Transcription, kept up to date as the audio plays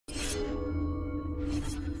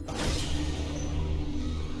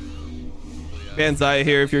Ban Zaya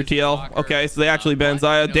here if you're TL. Okay, so they actually ban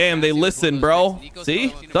Zaya. Damn, they listen, bro.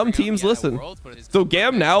 See? Some teams listen. So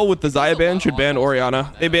GAM now with the Zaya ban should ban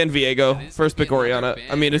Orianna. They banned Viego. First pick Orianna.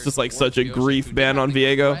 I mean, it's just like such a grief ban on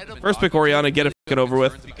Viego. First pick Orianna, get it over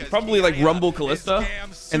with. Probably like Rumble Kalista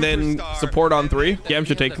and then support on 3. GAM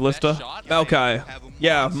should take Kalista. Maokai.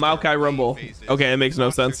 Yeah, Maokai Rumble. Okay, it makes no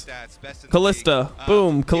sense. Kalista.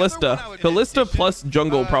 Boom. Kalista. Kalista plus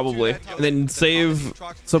jungle probably. And then save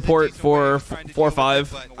support for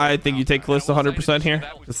 4-5. I think you take Kalista 100% here.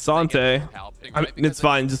 Sante. I mean, it's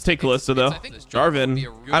fine. Just take Kalista though. Jarvan.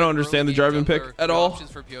 I don't understand the Jarvan pick at all.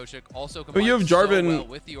 But you have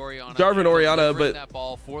Jarvan Orianna, but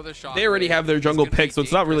they already have their jungle pick, so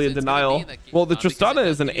it's not really a denial. Well, the Tristana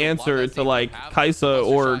is an answer to like Kai'Sa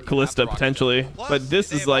or Kalista potentially, but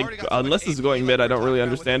this is like, unless this is going mid, I don't really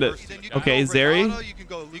understand it. Okay, Zeri.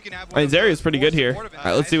 I mean, Zeri is pretty good here. All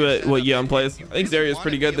right, let's see what Yeon plays. I think Zeri is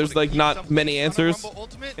pretty good. There's like not many answers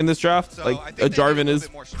in this draft. Like a Jarvan is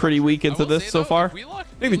pretty weak into this so far. I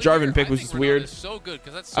think the Jarvan pick was just weird.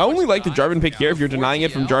 I only like the Jarvan pick here if you're denying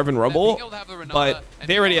it from Jarvan Rumble, but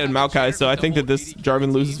they already had Maokai, so I think that this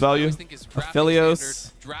Jarvan loses value.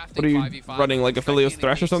 Aphelios. What are you running, like Aphelios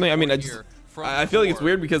Thresh or something? I mean, I feel like it's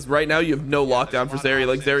weird because right now you have no lockdown for Zeri.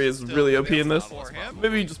 Like Zeri is really OP in this.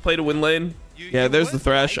 Maybe you just play to win lane. Yeah, there's the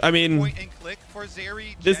Thresh. I mean,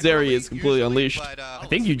 this Zeri is completely unleashed. I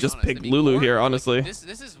think you just pick Lulu here, honestly.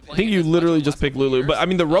 I think you literally just pick Lulu. But I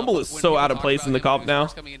mean, the Rumble is so out of place in the comp now.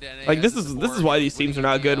 Like this is why these teams are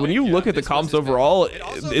not good. When you look at the comps overall,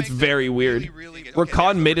 it's very weird.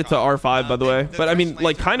 Rakan made it to R5, by the way. But I mean,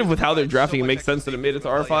 like kind of with how they're drafting, it makes sense that it made it to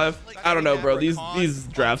R5. I don't know, bro. These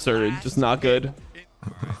drafts are just not good.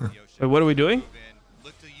 Wait, what are we doing?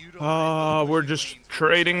 We're just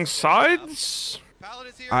trading sides.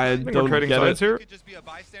 I don't trading get sides it. here.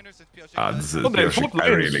 This is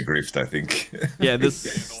really grift, I think. Yeah,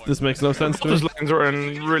 this makes no sense to me. Those lanes are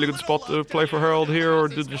in really good spot to play for Herald here, or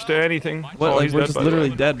did just stay anything? What? Like we're just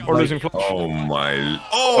literally dead. Or like, losing flash. Oh my!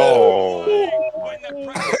 Oh!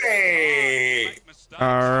 Hey! All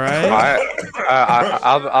right.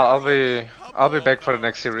 I'll be back for the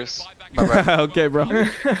next series. Bye-bye. Okay, bro.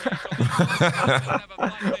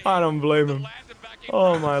 I don't blame him.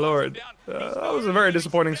 Oh my lord. That was a very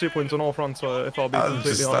disappointing sequence on all fronts, if I'll be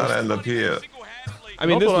completely honest. End up here. I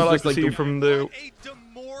mean, this was I like just to like see from the...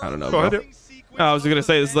 I don't know, Go bro. ahead. I was gonna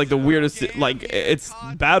say this is like the weirdest. Like it's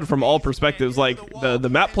bad from all perspectives. Like the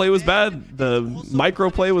map play was bad. The micro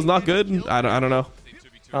play was not good. I don't know.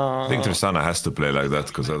 I think Tristana has to play like that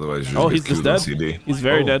because otherwise you he's just dead. He's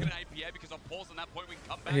very dead.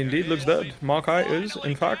 He indeed looks dead. Maokai is,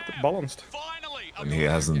 in fact, balanced. And he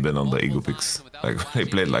hasn't been on the ego picks. Like he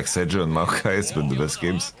played like Seju and Maokai. It's been the best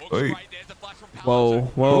games. Oi. Whoa,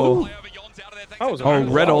 whoa. Oh,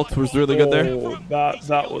 red ult was really good there.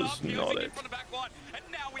 That was not it.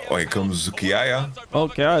 Oh, here comes Kiaya. Oh,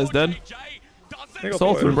 Kiaya is dead.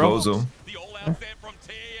 Sultan, bro.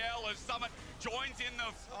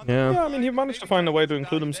 Yeah, I mean, he managed to find a way to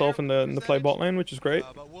include himself in the play bot lane, which is great.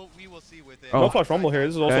 No flash rumble here.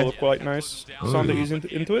 This is also quite nice. Sound that he's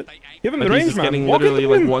into it. Give him the range, man. Getting literally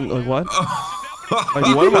like one. Like what?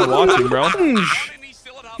 Like what am I watching, bro?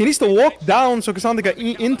 He needs to walk down so Cassandra got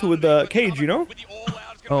into the cage, you know?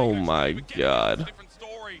 Oh my god.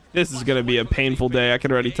 This is gonna be a painful day. I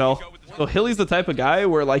can already tell. So Hilly's the type of guy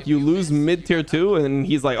where like you lose mid tier 2 and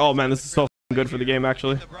he's like, oh man, this is so good for the game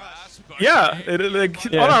actually. Yeah,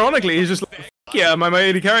 unironically, he's just like, yeah, my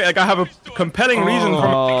AD carry. Like I have a compelling reason for.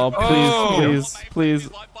 Oh, please.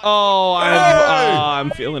 Oh,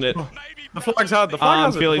 I'm feeling it. The flag's out. The flag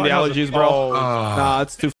I'm feeling the allergies, bro. Oh. Nah,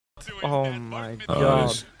 it's too. Oh my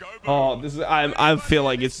god. Oh, this is. I feel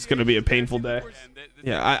like it's just gonna be a painful day.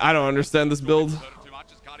 Yeah, I don't understand this build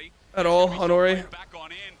at all on Ori.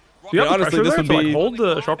 Yeah, honestly, this would be like, hold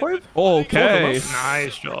the shockwave. Okay.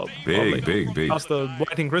 Nice job. Big. That's the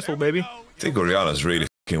blighting crystal, baby. I think Orianna's really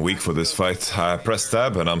fucking weak for this fight. I pressed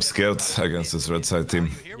tab and I'm scared against this red side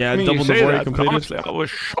team. Yeah, I mean, double the void completed. Honestly, I was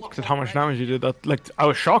shocked at how much damage he did. That, like, I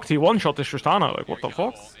was shocked he one-shot this Tristana. Like, what the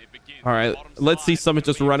fuck? All right, let's see Summit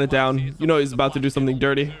just run it down. You know he's about to do something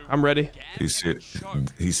dirty. I'm ready. He's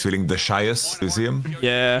feeling the shyest. You see him?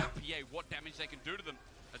 Yeah.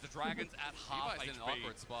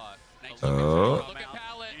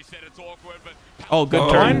 Oh,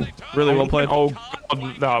 good turn. Really well played. Oh,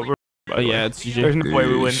 no. Yeah, it's GG. There's no way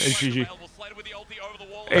we win. It's GG.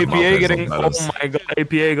 APA getting. Oh my god.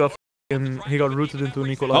 APA got. He got rooted into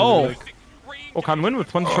Nico. Oh, can win with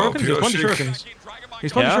 20 shurikens? He's 20 shurikens.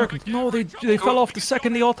 He's 20 shurikens. No, they fell off the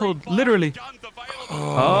second he autoed. Literally.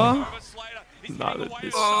 Nah,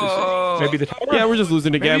 maybe the tower? Yeah, we're just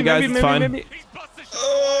losing the game, guys. It's fine.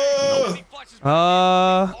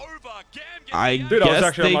 I Dude, I was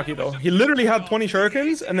actually unlucky though. He literally had 20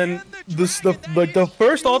 shurikens, and then the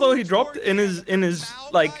first auto he dropped in his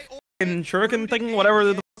like in shuriken thing, whatever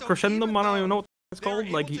the crescendum, I don't even know what it's called.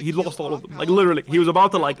 Like he lost all of them. Like literally, he was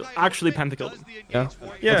about to like actually pentakill them. Yeah.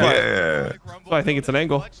 So I think it's an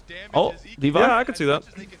angle. Oh, Diva. Yeah, I could see that.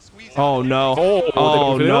 Oh no.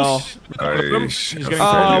 Oh no.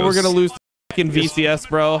 We're gonna lose fucking VCS,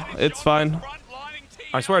 bro. It's fine.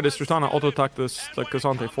 I swear this Tristana auto-attacked this like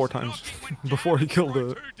Cassante 4 times before he killed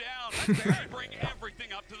it.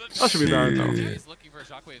 That should be bad though.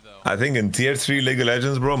 I think in tier 3 League of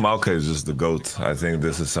Legends, bro, Maokai is just the GOAT. I think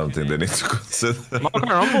this is something they need to consider. Maokai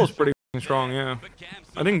Rumble is pretty strong, yeah.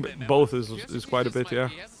 I think both is quite a bit, yeah.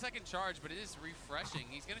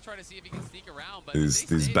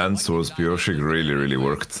 These band swords Pioshik really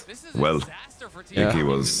worked well. I think he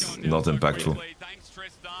was not impactful.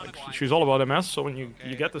 Like, she's all about MS, so when you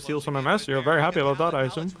get to steal some MS, you're very happy about that, I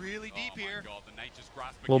assume.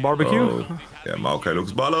 Little barbecue. Oh, yeah, Maokai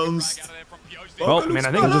looks balanced. Well, man,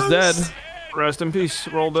 I think I'm just dead. Rest in peace,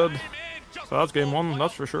 we're all dead. So that's game 1,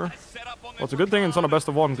 that's for sure. Well, it's a good thing it's not a best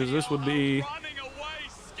of 1, because this would be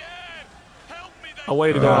a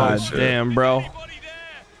way to go. God damn, bro.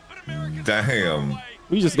 Damn.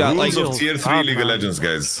 We just got Rules like of tier 3 League of Legends,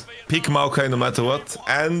 guys. Pick Maokai no matter what,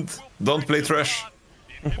 and don't play trash.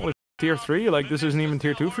 Holy tier 3? Like this isn't even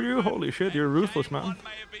tier 2 for you? Holy shit, you're ruthless, man.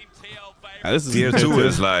 Yeah, this is tier 2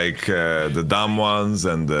 is like the dumb ones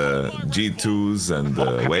and the G2s and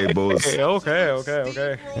the Weibos.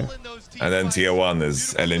 Okay. And then tier 1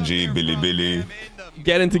 is LNG, Billy.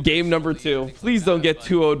 Get into game number 2. Please don't get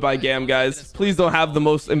 2-0'd by GAM, guys. Please don't have the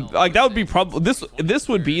most like that would be probably this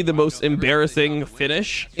would be the most embarrassing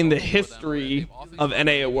finish in the history of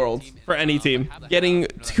NA Worlds for any team. Getting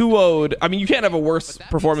 2-0'd. I mean, you can't have a worse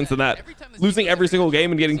performance than that. Losing every single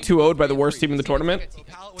game and getting 2-0'd by the worst team in the tournament.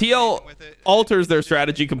 TL alters their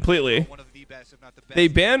strategy completely. They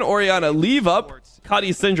ban Orianna, leave up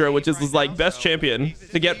Kadi Syndra, which is his like best champion,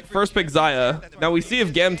 to get first pick Xayah. Now we see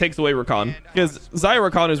if GAM takes away Rakan, because Xayah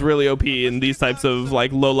Rakan is really OP in these types of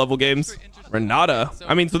like low level games. Renata,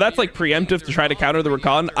 I mean, so that's like preemptive to try to counter the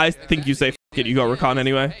Rakan. I think you say f it, you go Rakan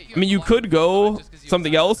anyway. I mean, you could go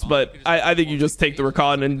something else, but I think you just take the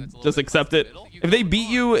Rakan and just accept it. If they beat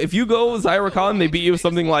you, if you go Xayah Rakan, they beat you with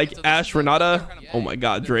something like Ashe Renata. Oh my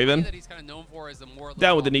god, Draven.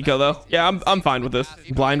 Down with the Nico though. Yeah, I'm fine with this.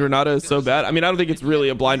 Blind Renata is so bad. I mean, I don't think it's really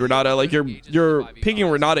a blind Renata. Like you're picking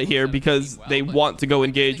Renata here because they want to go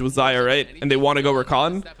engage with Xayah, right? And they want to go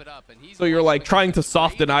Rakan. So you're like trying to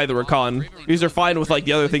soft deny the Rakan. These are fine with like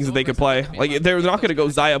the other things that they could play. Like they're not going to go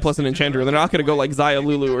Xayah plus an Enchanter. They're not going to go like Xayah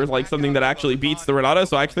Lulu or like something that actually beats the Renata.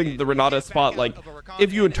 So I actually think the Renata spot, like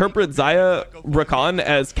if you interpret Xayah Rakan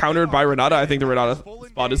as countered by Renata, I think the Renata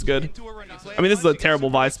spot is good. I mean, this is a terrible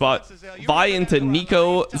Vi spot. Vi into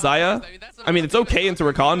Nico Xayah. I mean, it's okay into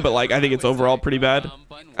Rakan, but like I think it's overall pretty bad.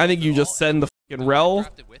 I think you just send the fucking Rel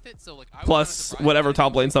plus whatever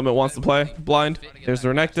top lane summit wants to play. Blind. There's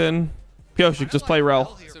Renekton. Pioshik, just play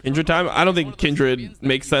Rel. Kindred time. I don't think Kindred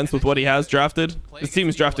makes sense with what he has drafted. His team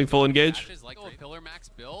is drafting full engage.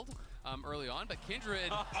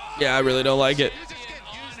 Yeah, I really don't like it.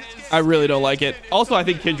 I really don't like it. Also, I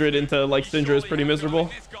think Kindred into like Syndra is pretty miserable.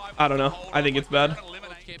 I don't know. I think it's bad.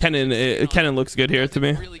 Kennen looks good here to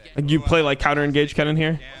me. Like you play like counter engage Kennen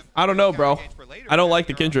here. I don't know, bro. I don't like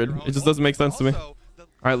the Kindred. It just doesn't make sense to me. All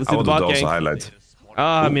right, let's see the bot gank.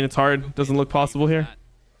 I mean, it's hard. Doesn't look possible here.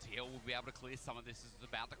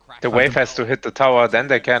 The wave has to hit the tower, then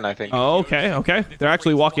they can, I think. Oh, okay. They're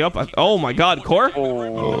actually walking up. Oh my god, Core?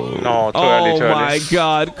 Oh, no, too early, too early. Oh my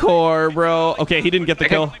god, Core, bro. Okay, he didn't get the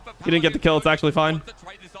kill. He didn't get the kill. It's actually fine.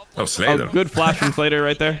 Oh, Slater. Oh, good flash from Slater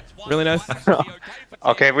right there. Really nice.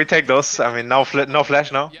 Okay, we take those. I mean, no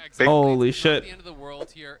flash now. Big. Holy shit.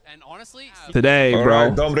 Today, bro.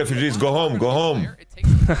 Alright, Dom refugees, go home, go home.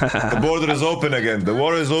 The border is open again. The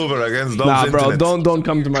war is over against Dom's Nah, bro, internet. don't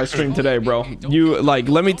come to my stream today, bro. You like,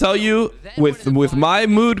 let me tell you, with my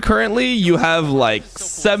mood currently, you have like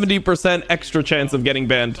 70% extra chance of getting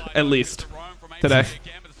banned at least today.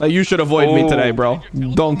 Like, you should avoid me today, bro.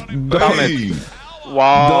 Don't. Hey.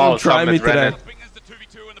 Wow, Don't try me today.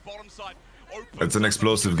 It's an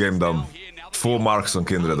explosive game, Dom. 4 marks on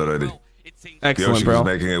Kindred already. Excellent, bro. Is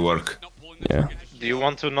making it work. Yeah. Do you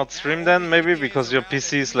want to not stream then, maybe? Because your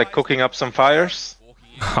PC is like cooking up some fires?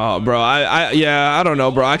 Oh, bro, yeah, I don't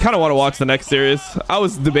know, bro. I kind of want to watch the next series. I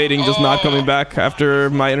was debating just not coming back after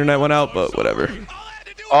my internet went out, but whatever.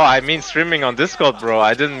 Oh, I mean streaming on Discord, bro.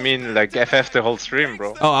 I didn't mean like FF the whole stream,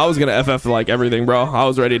 bro. Oh, I was gonna FF like everything, bro. I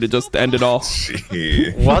was ready to just end it all.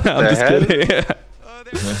 Gee. What the I'm just hell? kidding.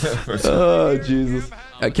 Oh, Jesus.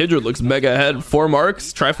 Kindred looks mega ahead. 4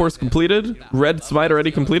 marks. Triforce completed. Red Smite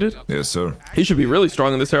already completed. Yes, sir. He should be really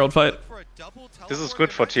strong in this Herald fight. This is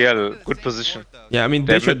good for TL. Good position. Yeah, I mean,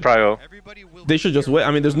 They should just win.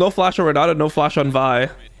 I mean, there's no flash on Renata, no flash on Vi.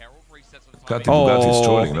 Bugatti's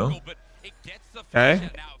trolling, no? Okay.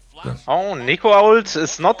 Oh, Nico ult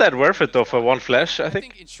is not that worth it though for 1 flash, I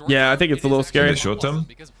think. Yeah, I think it's a little scary. They short them.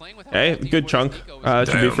 Hey, good chunk. It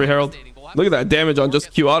should be free Herald. Look at that damage on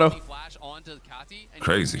just Q auto.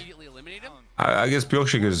 Crazy. I guess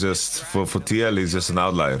Pioshik is just, for TL, he's just an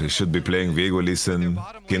outlier. He should be playing Viego, Lee Sin,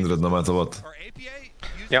 Kindred, no matter what.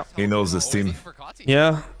 Yeah. He knows this team.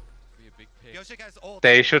 Yeah.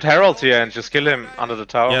 They should Herald here and just kill him under the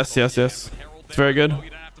tower. Yes, yes, yes. It's very good.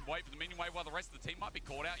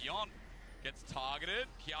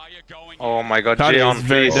 Oh my god, Tati is Jeon,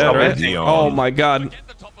 very please dead, stop right? it. Oh my god.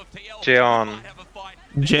 Jeon.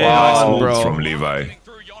 Jeon, Wow. bro. From Levi.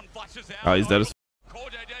 Oh, he's dead as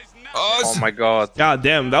Oh my god. God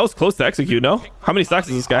damn, that was close to execute, no? How many stacks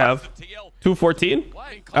does this guy have? 214?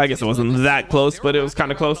 I guess it wasn't that close, but it was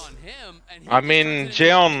kind of close. I mean,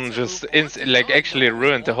 Jeon just actually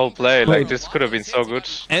ruined the whole play. Like, this could have been so good.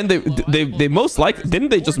 And they most like didn't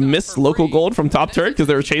they just miss local gold from top turret because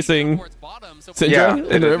they were chasing Syndra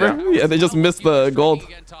in the river? Yeah, they just missed the gold.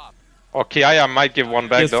 Or Kiaya might give one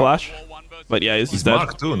back His though. flash, but yeah, he's dead.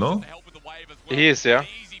 Mark too, no? He is, yeah.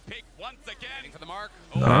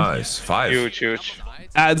 Nice. 5. Huge, huge.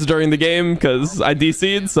 Ads during the game because I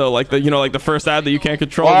DC'd, so like the first ad that you can't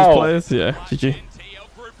control just Wow. plays. Yeah, GG.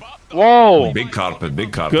 Whoa! Big carpet,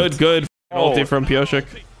 big carpet. Good ulti from Pioshik.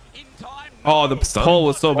 Oh, the pull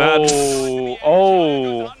was so bad. Oh!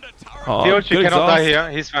 Oh, Pioshik good cannot die exhaust. here.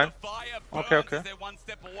 He's fine. Okay.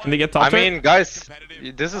 Can they get top I turret? mean, guys,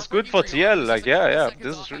 this is good for TL. Like, yeah,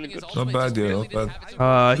 this is really good. Not bad, yeah, not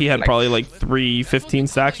bad. He had probably like 315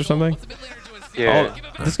 stacks or something. Yeah.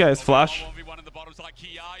 Oh, this guy has flash.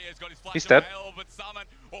 He's dead.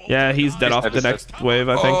 Yeah, he's dead off the next wave,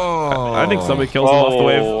 I think. Oh. I think somebody kills him off the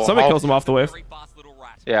wave. Somebody kills him off the wave.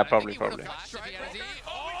 Yeah, probably.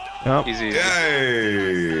 Yep. Easy.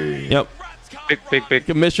 Yay! Yep. Big.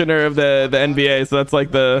 Commissioner of the NBA, so that's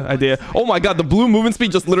like the idea. Oh my god, the blue movement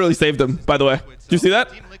speed just literally saved him, by the way. Do you see that?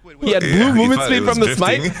 He had blue movement speed from the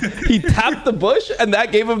smite. He tapped the bush, and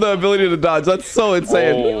that gave him the ability to dodge. That's so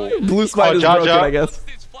insane. Blue smite is broken, I guess.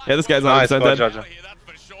 Yeah, this guy's 100% dead.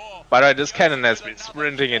 By the way, this cannon has been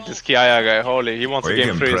sprinting at this Kiaya guy. Holy, he wants to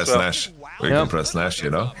game 3 as well. We can press Nash, you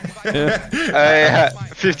know? Yeah,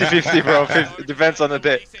 50-50, bro. Depends on the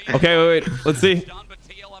day. Okay, wait. Let's see.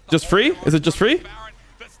 Just free? Is it just free?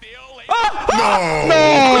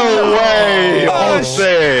 No way!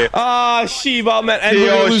 Jose! Shiba, man. And we're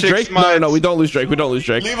gonna lose Drake? No, we don't lose Drake. We don't lose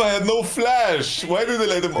Drake. Levi had no flash. Why do they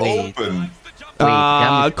let him open?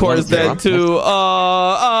 Core's dead too.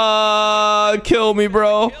 Kill me,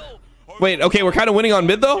 bro. Wait, okay, we're kind of winning on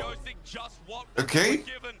mid though. Okay.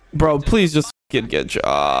 Bro, please just get yeah.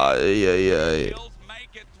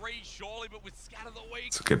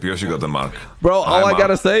 It's okay, Pioshi got the mark. Bro, all I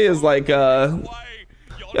gotta say is like, you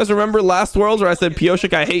guys remember last Worlds where I said,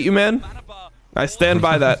 Pioshik, I hate you, man? I stand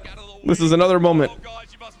by that. This is another moment.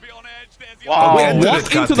 Wow.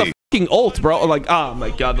 Walk into the fucking ult, bro. Like, oh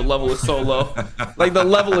my god, the level is so low. Like, the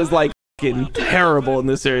level is like fucking terrible in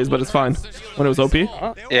this series, but it's fine. When it was OP?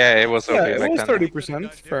 Yeah, it was okay. Yeah, it was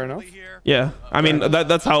 30%. Fair enough. Yeah, I mean,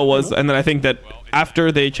 that's how it was. And then I think that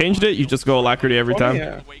after they changed it, you just go Alacrity every time.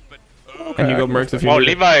 Yeah. And you go Mercs if you Oh, need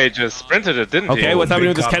it. Levi just sprinted it, didn't he? Okay, what's happening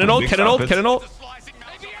with this cannon ult? Cannon ult?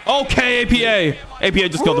 Okay, APA. APA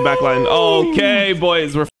just killed the backline. Okay,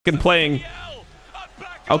 boys, we're fucking playing.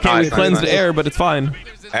 Okay, we cleansed air, but it's fine.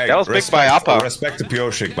 Hey, that was big by Upper. Respect to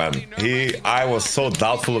Pioshik, man. I was so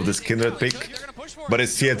doubtful of this Kindred pick, but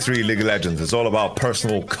it's tier 3 League of Legends. It's all about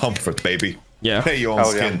personal comfort, baby. Yeah. Pay your own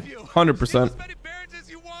skin. 100%.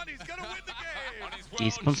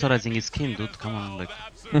 He's sponsorizing his skin, dude. Come on, like.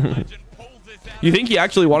 You think he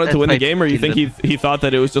actually wanted to win the game, or you think he thought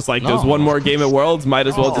that it was just like there's one more game at Worlds, might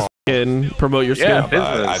as well just fucking promote your skin?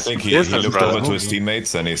 Yeah, I think he looked over to his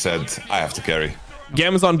teammates and he said, I have to carry.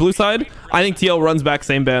 GAM is on blue side. I think TL runs back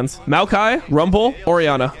same bans. Maokai, Rumble,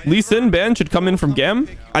 Orianna. Lee Sin ban should come in from GAM.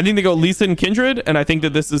 I think they go Lee Sin, Kindred, and I think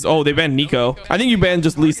that this is... Oh, they banned Nico. I think you ban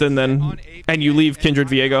just Lee Sin then, and you leave Kindred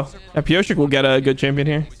Viego. Yeah, Pioshik will get a good champion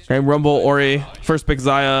here. Okay, Rumble, Ori, first pick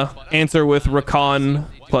Xayah. Answer with Rakan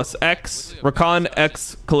plus X. Rakan,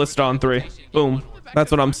 X, Kalista on 3. Boom.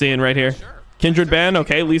 That's what I'm seeing right here. Kindred ban.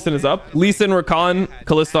 Okay, Lee Sin is up. Lee Sin, Rakan,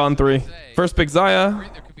 Kalista on 3. First pick Xayah.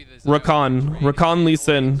 Rakan, Lee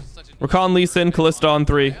Sin. Rakan, Lee Sin, Kalista on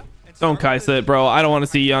 3. Don't Kaisa it, bro. I don't want to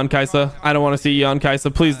see Yeon Kaisa. I don't want to see Yeon Kaisa.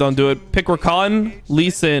 Please don't do it. Pick Rakan, Lee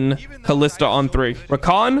Sin, Kalista on 3.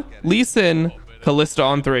 Rakan, Lee Sin, Kalista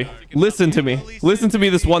on 3. Listen to me. Listen to me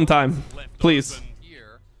this one time. Please.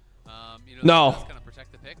 No.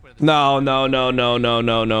 No, no, no, no, no,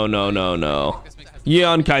 no, no, no, no, no.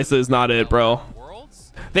 Yeon Kaisa is not it, bro.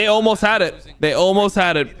 They almost had it. They almost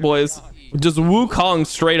had it, boys. Just Wukong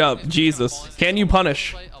straight up. Jesus. Can you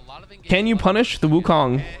punish? Can you punish the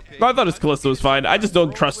Wukong? I thought his Kalista was fine. I just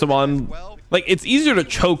don't trust him on... Like, it's easier to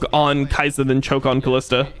choke on Kaisa than choke on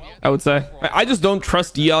Kalista, I would say. I just don't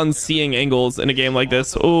trust Yeon seeing angles in a game like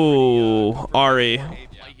this. Ooh, Ari.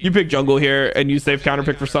 You pick jungle here, and you save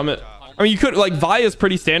counterpick for Summit. I mean, you could... Like, Vi is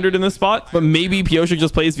pretty standard in this spot, but maybe Pyosik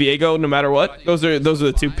just plays Viego no matter what. Those are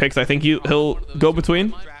the two picks I think he'll go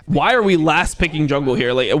between. Why are we last picking jungle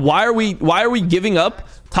here? Like, why are we giving up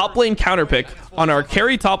top lane counterpick on our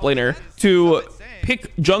carry top laner to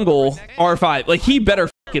pick jungle R5? Like, he better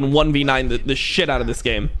fucking 1v9 the shit out of this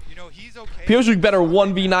game. Pyosik better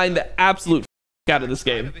 1v9 the absolute out of this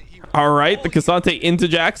game. All right, the Cassante into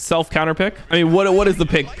Jax self counterpick. I mean, what is the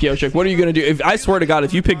pick, Pyosik? What are you gonna do? If I swear to God,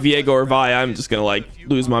 if you pick Viego or Vi, I'm just gonna like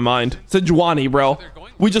lose my mind. Sejuani, bro.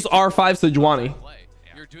 We just R5 Sejuani.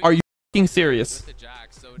 Are you fucking serious?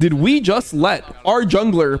 Did we just let our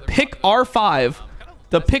jungler pick R5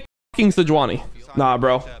 to pick fucking Sejuani? Nah,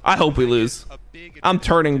 bro. I hope we lose. I'm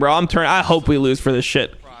turning, bro. I'm turning. I hope we lose for this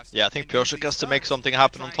shit. Yeah, I think Pyosik has to make something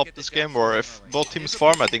happen on top of this game, or if both teams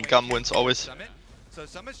farm, I think GAM wins always.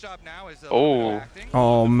 Oh.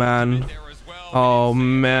 Oh, man. Oh,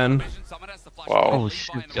 man. Wow. Oh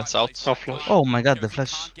shit. Gets out. No flash. Oh my god, the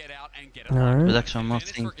flash. All right. Reduction, I'm not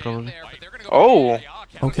seeing probably. Oh.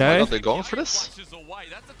 Okay. They're going for this.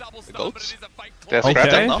 The goats. That's Okay. He's right.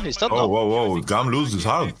 dead now. He's dead Oh, now. whoa, whoa. GAM loses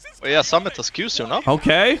hard. Oh, yeah, Summit has Qs here now.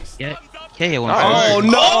 Okay. Yeah. Okay, I want Oh,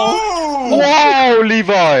 no. Wow,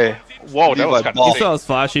 Levi. Whoa, that was Levi kind ball. He still has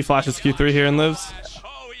flash. He flashes Q3 here and lives.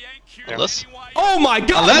 Unless. Oh my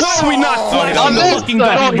god! Unless- Why are we not flashing the fucking No,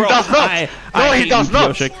 Ducky, he bro? does not. I No, he hate does you,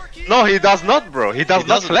 not. Pyosik. No, he does not, bro. He does not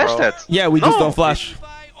doesn't, flash bro. that. Yeah, we just No. don't flash.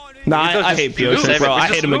 Nah, I hate We lose. Pyosik, bro. We I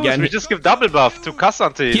just hate him lose. again. We just give double buff to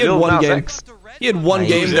Cassante. He had Lil one Nas game. X. He had one Nice.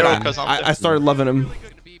 game that Cassante. I started loving him.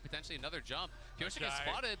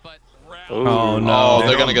 Oh Oh, no.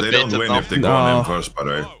 they're gonna get They don't baited win now. if they go on No. him first, by the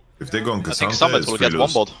way. If they go on I think Cassante, Summit it's will free get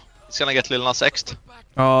lose. womboed. He's gonna get Lil Nas X'd.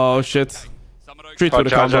 Oh shit. Street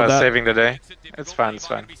would have Jaja comboed that. saving the day. It's fine, it's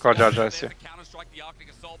fine. Call Jaja is here.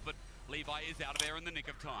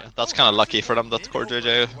 Yeah, that's kind of lucky for them that Core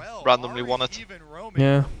JJ randomly won it.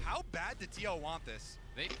 Yeah. How bad did TL want this?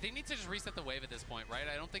 They need to just reset the wave at this point, right?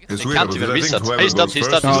 I don't think It's They weird can't because even I think reset. whoever He's dead, goes he's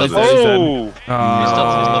first dead, he's is dead. the- Oh!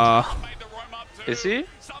 Uh, Is he?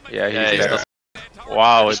 Yeah, Yeah, he's he's there. dead.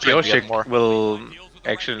 Wow, He's trying to get Pyosik more. will...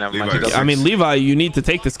 Actually, never mind. He Levi. doesn't. I mean, Levi, you need to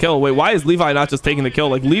take this kill. Wait, why is Levi not just taking the kill?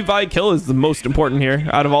 Like, Levi kill is the most important here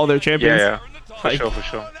out of all their champions. Yeah, yeah. For Like- sure, for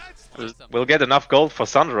sure. We'll get enough gold for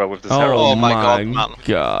Sandra with this Oh, Herald. Oh my my God,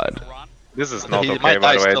 god. This is not He okay, might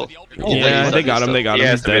by die the way. still. Yeah, he's they dead, got he's him. They dead. got him. He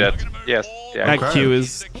has He's to be dead. dead. Yes, yeah. That Q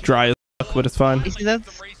is dry as fuck, but it's fine. Is that?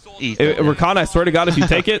 Rakan, I swear to God, if you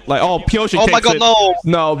take it, like, oh, Pyosik Oh takes my God, it. no!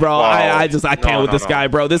 No, bro, Wow. I can't No, with no, this no. guy,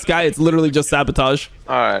 bro. This guy, it's literally just sabotage.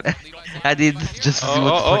 Alright. I did just to see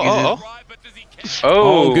what the fuck is it.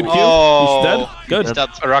 Oh, good Q. Oh. He's dead. Good. He's dead.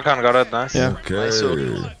 Rakan got it, nice. Yeah.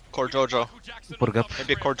 Okay. Core Jojo. Poor Gap.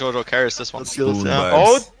 Maybe Core Jojo carries this one. Cool, Yeah.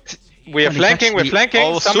 Oh, guys. we are And flanking, we're it's flanking.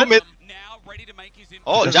 Oh, Summit. Summit.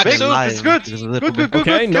 Oh, That's Jack big. Su. It's good. Good, good, good.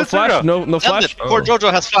 Okay, good. no Kill flash. Sandra. No End flash. it. Core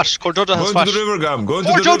Jojo has flash. Core Jojo Go has into flash. the river, GAM. Go into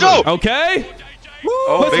Core the river. Jojo! Okay.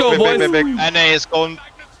 Oh, Let's big, go, big, boys. big, big, big. NA is going.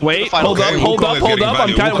 Wait, Final hold up, game. hold Wukong up, is hold getting up. I'm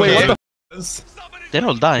value. kind of Wukong wait. is What the? balanced. They're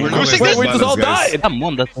all dying. We're losing Wait, this. we just all Balance, died. Come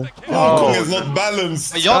on, that's Wukong is not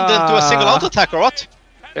balanced. Yon didn't do a single auto attack or what?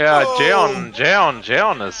 Yeah,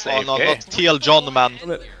 Jeon is Oh no, AFK. not TL John, man.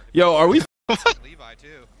 Yo, are we? Levi too.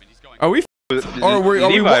 Are we? Or are we?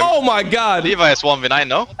 Levi. Oh my God. Levi is 1v9,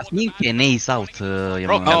 no? I think NA is out, you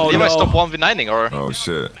Bro, know. can Oh, Levi no. stop 1v9ing or? Oh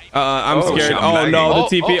shit. I'm Oh, scared. shit, Oh I'm no,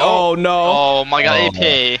 lagging. the TP. Oh, Oh no. Oh my God, Oh.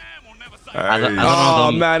 AP. I don't know. Oh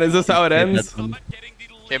don't- man, is this how it ends?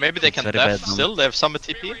 Okay, maybe they can Very def bad, man. still. They have Summit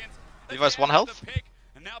TP. Levi's 1 health.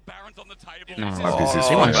 No. My PC is They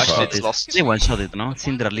fine. one Actually, shot it's it. lost. They one shot it, no?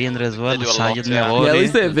 Syndra Leandre as well. They do a lot, Shayad yeah. Miyawari. Yeah, at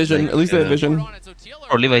least they have vision. At least they have vision.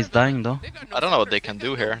 Or Levi is dying though. I don't know what they can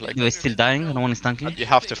do here. Like, Levi is still dying, no one is tanking. you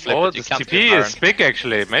have to flip Oh, it. You this can't TP kill is Baron. big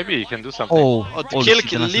actually. Maybe he can do something. Oh, Oh, oh, kill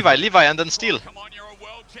shit, and Levi, and then steal.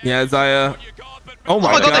 Yeah, Zaya. Oh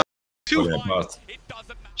my my God, God. Falling apart.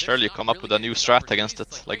 Surely you come up with a new strat against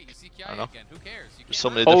it. Like, I don't know. There's so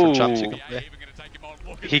many different champs you can play.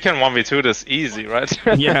 He can 1v2 this easy, right?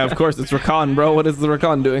 Yeah, of course, it's Rakan, bro. What is the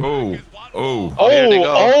Rakan doing? Oh.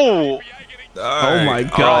 Oh! Oh my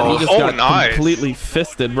god, he just got nice. completely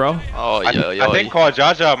fisted, bro. Oh, I think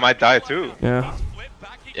Jaja might die too. Yeah.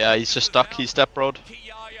 Yeah, he's just stuck. He's step road.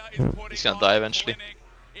 He's gonna die eventually.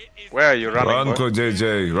 Where are you running, Run, boy?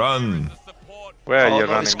 JJ, run. Where are you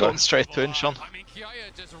No, running, he's boy? going straight to Incheon.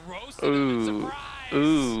 Ooh.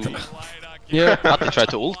 Ooh. Yeah. They tried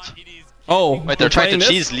to ult. Oh, Wait, they're trying to this?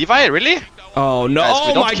 cheese Levi? Really? Oh no! Guys,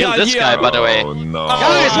 we Oh don't my kill god! this yeah. guy, by the way. Oh no.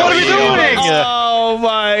 Guys, what are we doing? Oh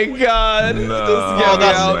my god! No. Just get Oh, me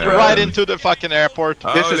that's out, bro. right into the fucking airport.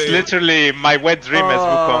 This is literally my wet dream as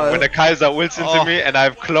Wukong. When the Kaiser ults into me and I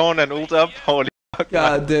have clone and ult up. Holy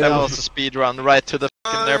God damn. That was a speed run right to the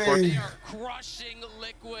fucking airport.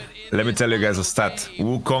 Let me tell you guys a stat.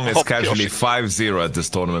 Wukong is casually 5-0 at this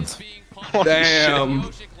tournament. Damn.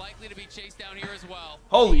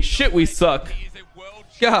 Holy shit, we suck.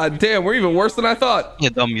 God damn, we're even worse than I thought. Yeah,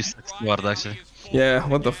 Dom, you suck hard actually. Yeah,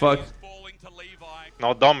 what the fuck?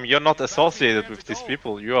 No, Dom, you're not associated with these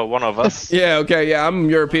people. You are one of us. Yeah, okay, yeah, I'm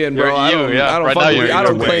European, bro. You're I you, don't, yeah. I don't, Right fuck now with you're you. I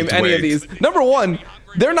don't Wait, claim any of wait. these. Number one,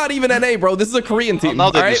 they're not even NA, bro. This is a Korean team.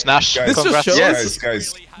 Now they alright? just Nash. This just Congrats. shows.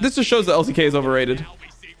 Guys. This just shows that LCK is overrated.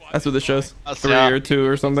 That's what this shows. That's- 3 yeah. or 2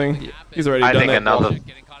 or something. He's already I done think it. another.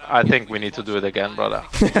 I think we need to do it again, brother.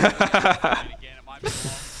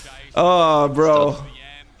 Oh, bro.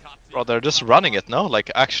 Bro, they're just running it, no? Like,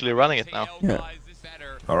 actually running it now. Yeah.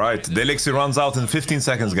 Alright, the elixir runs out in 15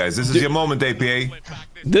 seconds, guys. This is your moment, APA.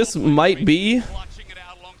 This might be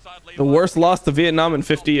the worst loss to Vietnam in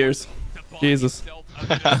 50 years. Jesus.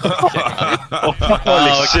 Holy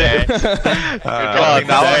shit. God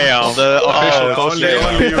damn. The official coach.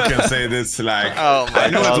 Only you can say this, like, Oh my I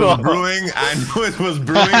knew it god. was brewing, but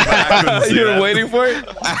I couldn't see You were that. waiting for it?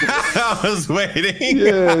 I was waiting.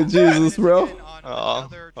 Yeah, Jesus, bro. Oh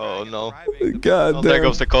no. God Oh, damn. there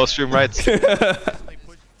goes the costume, right?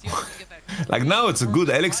 Like, now it's a good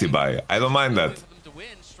elixir buy. I don't mind that.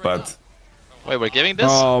 But Wait, we're giving this?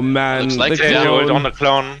 Oh, man. Looks like the they They clone. do it on the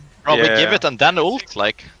clone. Bro, we Yeah. give it and then ult?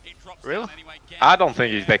 Like, really? I don't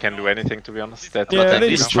think they can do anything, to be honest. That, Yeah, At they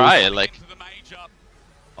least just try, like.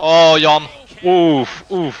 Oh, Jan.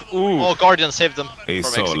 Oof, oof, oof. Oh, Guardian saved them. he's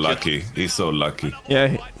from so execute. lucky. He's so lucky.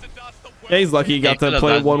 Yeah. Yeah, he's lucky he got Yeah, to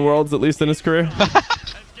play that- one Worlds at least in his career.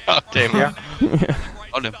 Okay, man.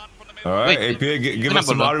 Hold him. Alright, Wait, APA, give us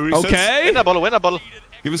some winnable. Ari resets. Okay. Winnable, winnable.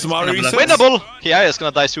 Give us some Ari Winnable. resets. Winnable! Yeah, he's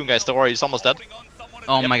gonna die soon, guys. Don't worry, he's almost dead.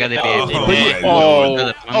 Oh my god, they Oh, beat my him.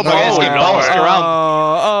 lord. Oh my god, he's getting bounced around.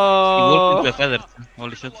 He walked Oh, into a feather.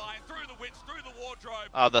 Holy shit.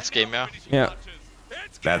 Oh, that's game, yeah. yeah.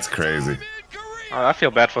 That's crazy. Oh, I feel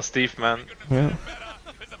bad for Steve, man. Yeah.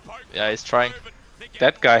 Yeah, he's trying.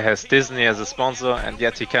 That guy has Disney as a sponsor, and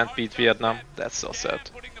yet he can't beat Vietnam. That's so sad.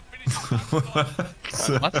 What?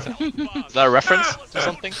 Is that a reference to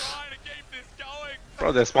something?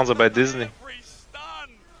 Bro, they're sponsored by Disney.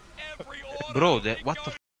 Bro, what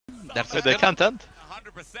the f? That's Wait, they can't end?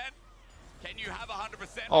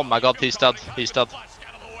 Oh my god, he's dead. He's dead.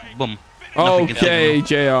 Boom. Nothing can Okay,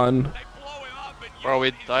 Jayon. Bro,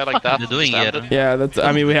 we die like that. They're doing Stand it. it. Yeah, that's.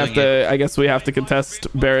 I mean, we have to. I guess we have to contest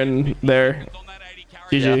Baron there.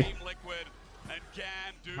 GG.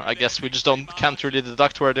 I guess we just can't really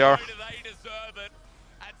deduct where they are.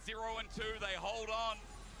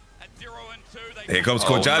 Here comes Oh,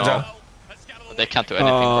 Coach Jaja. They can't do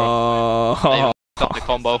anything, bro. They Oh. got the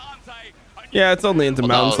combo. Yeah, it's only into Well,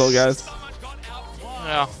 mountains that though, was- guys.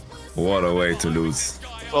 Yeah. What a way to lose.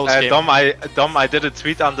 Close game. Dom, I did a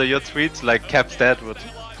tweet under your tweet, like Cap's dad would.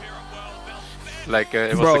 Like,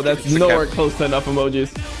 it was Bro, a- that's it's a nowhere Cap. close to enough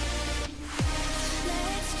emojis.